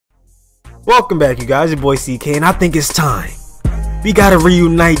Welcome back, you guys. Your boy CK, and I think it's time. We gotta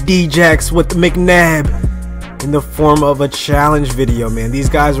reunite DJAX with McNabb in the form of a challenge video, man. These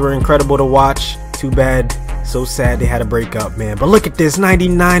guys were incredible to watch. Too bad, so sad they had to break up, man. But look at this,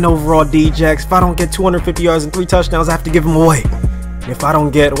 99 overall DJAX. If I don't get 250 yards and 3 touchdowns, I have to give him away. And if I don't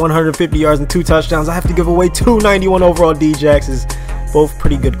get 150 yards and 2 touchdowns, I have to give away 291 overall DJAXs. Both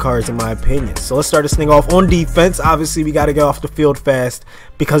pretty good cards in my opinion. So let's start this thing off on defense. Obviously, we got to get off the field fast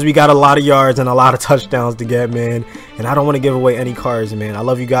because we got a lot of yards and a lot of touchdowns to get, man. And I don't want to give away any cards, man. I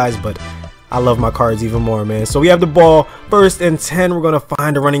love you guys, but I love my cards even more, man. So we have the ball, 1st and 10. We're going to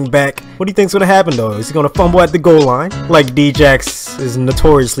find a running back. What do you think's going to happen, though? Is he going to fumble at the goal line, like DJAX is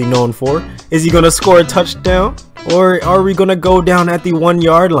notoriously known for? Is he going to score a touchdown? Or are we going to go down at the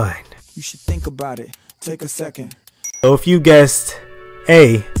 1-yard line? You should think about it. Take a second. So if you guessed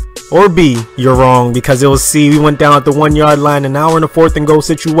A or B, you're wrong, because it was C. We went down at the 1-yard line, and now we're in a 4th and goal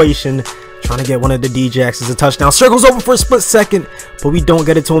situation, trying to get one of the DJAXs a touchdown. Circles over for a split second, but we don't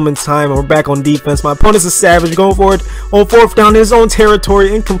get it to him in time, and we're back on defense. My opponent's a savage, going for it on 4th down in his own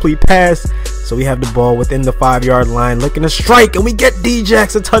territory. Incomplete pass. So we have the ball within the 5-yard line, looking to strike, and we get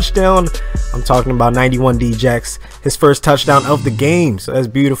DJAX a touchdown. I'm talking about 91 DJAX, his first touchdown of the game. So that's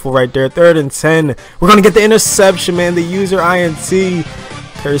beautiful right there. 3rd and 10. We're going to get the interception, man. The user INT,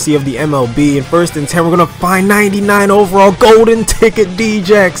 courtesy of the MLB. And 1st and 10, we're going to find 99 overall golden ticket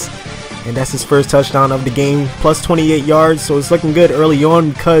DJAX. And that's his first touchdown of the game, plus 28 yards. So it's looking good early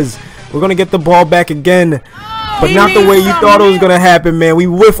on because we're going to get the ball back again. But not the way you thought it was going to happen, man. We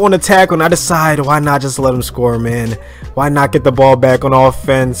whiff on the tackle, and I decide, why not just let him score, man? Why not get the ball back on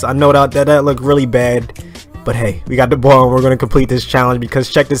offense? I know that looked really bad. But hey, we got the ball, and we're going to complete this challenge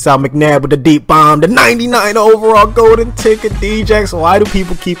because check this out. McNabb with the deep bomb, the 99 overall golden ticket DJAX. Why do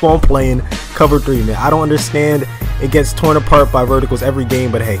people keep on playing cover 3, man? I don't understand. It gets torn apart by verticals every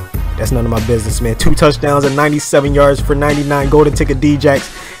game, but hey, that's none of my business, man. 2 touchdowns and 97 yards for 99 golden ticket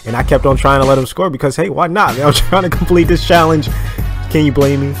DJAX. And I kept on trying to let him score because, hey, why not, man? I'm trying to complete this challenge. Can you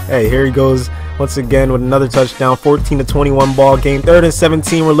blame me? Hey, here he goes once again with another touchdown. 14-21 ball game. 3rd and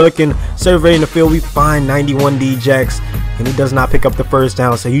 17. We're looking, surveying the field. We find 91 DJAX, and he does not pick up the 1st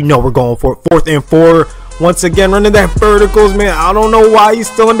down. So you know we're going for it. 4th and 4. Once again, running that verticals, man. I don't know why he's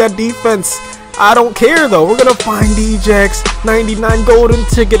still in that defense. I don't care, though. We're going to find DJAX. 99 golden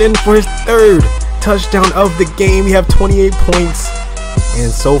ticket in for his 3rd touchdown of the game. We have 28 points. And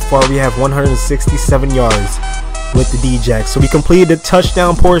so far, we have 167 yards with the DJAX. So we completed the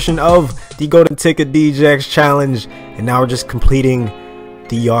touchdown portion of the golden ticket DJAX challenge, and now we're just completing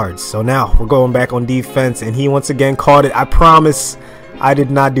the yards. So now we're going back on defense, and he once again caught it. I promise I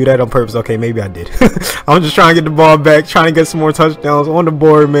did not do that on purpose. Okay, maybe I did. I'm just trying to get the ball back, trying to get some more touchdowns on the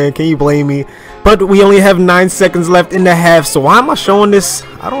board, man. Can you blame me? But we only have 9 seconds left in the half, so why am I showing this?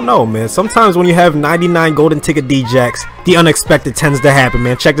 I don't know, man. Sometimes when you have 99 golden ticket DJAX, the unexpected tends to happen,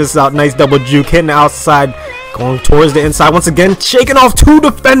 man. Check this out. Nice double juke, hitting the outside, going towards the inside. Once again, shaking off 2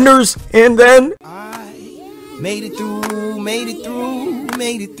 defenders, and then I made it through, made it through,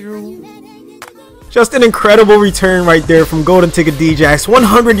 made it through. Just an incredible return right there from golden ticket DJAX.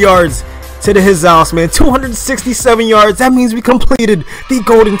 100 yards to his house, man. 267 yards. That means we completed the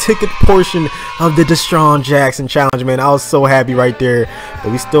golden ticket portion of the DESEAN Jackson challenge, man. I was so happy right there,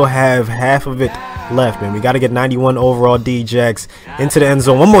 but we still have half of it left, man. We got to get 91 overall DJAX into the end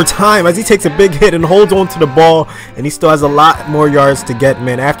zone one more time as he takes a big hit and holds on to the ball, and he still has a lot more yards to get,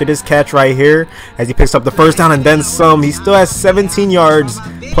 man. After this catch right here, as he picks up the 1st down and then some, he still has 17 yards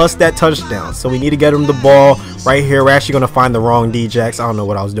plus that touchdown. So we need to get him the ball right here. We're actually going to find the wrong DJAX. I don't know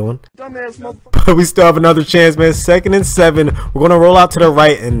what I was doing, but we still have another chance, man. 2nd and 7. We're going to roll out to the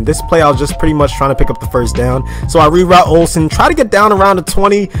right, and this play I was just pretty much trying to pick up the 1st down. So I reroute Olsen, try to get down around the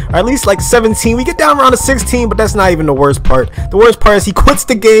 20, or at least like 17. We get down around the 16, but that's not even the worst part. The worst part is he quits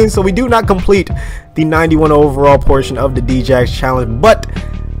the game, so we do not complete the 91 overall portion of the DJAX challenge. But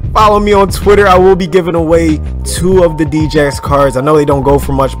follow me on Twitter. I will be giving away 2 of the DJAX cards. I know they don't go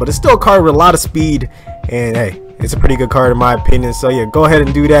for much, but it's still a card with a lot of speed, and hey, it's a pretty good card in my opinion. So yeah, go ahead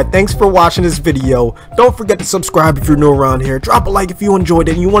and do that. Thanks for watching this video. Don't forget to subscribe if you're new around here. Drop a like if you enjoyed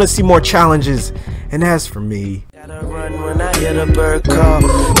it and you want to see more challenges. And as for me, gotta run when I hear the bird call.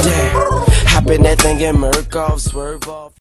 Damn, hop in that thing and murk off, swerve off.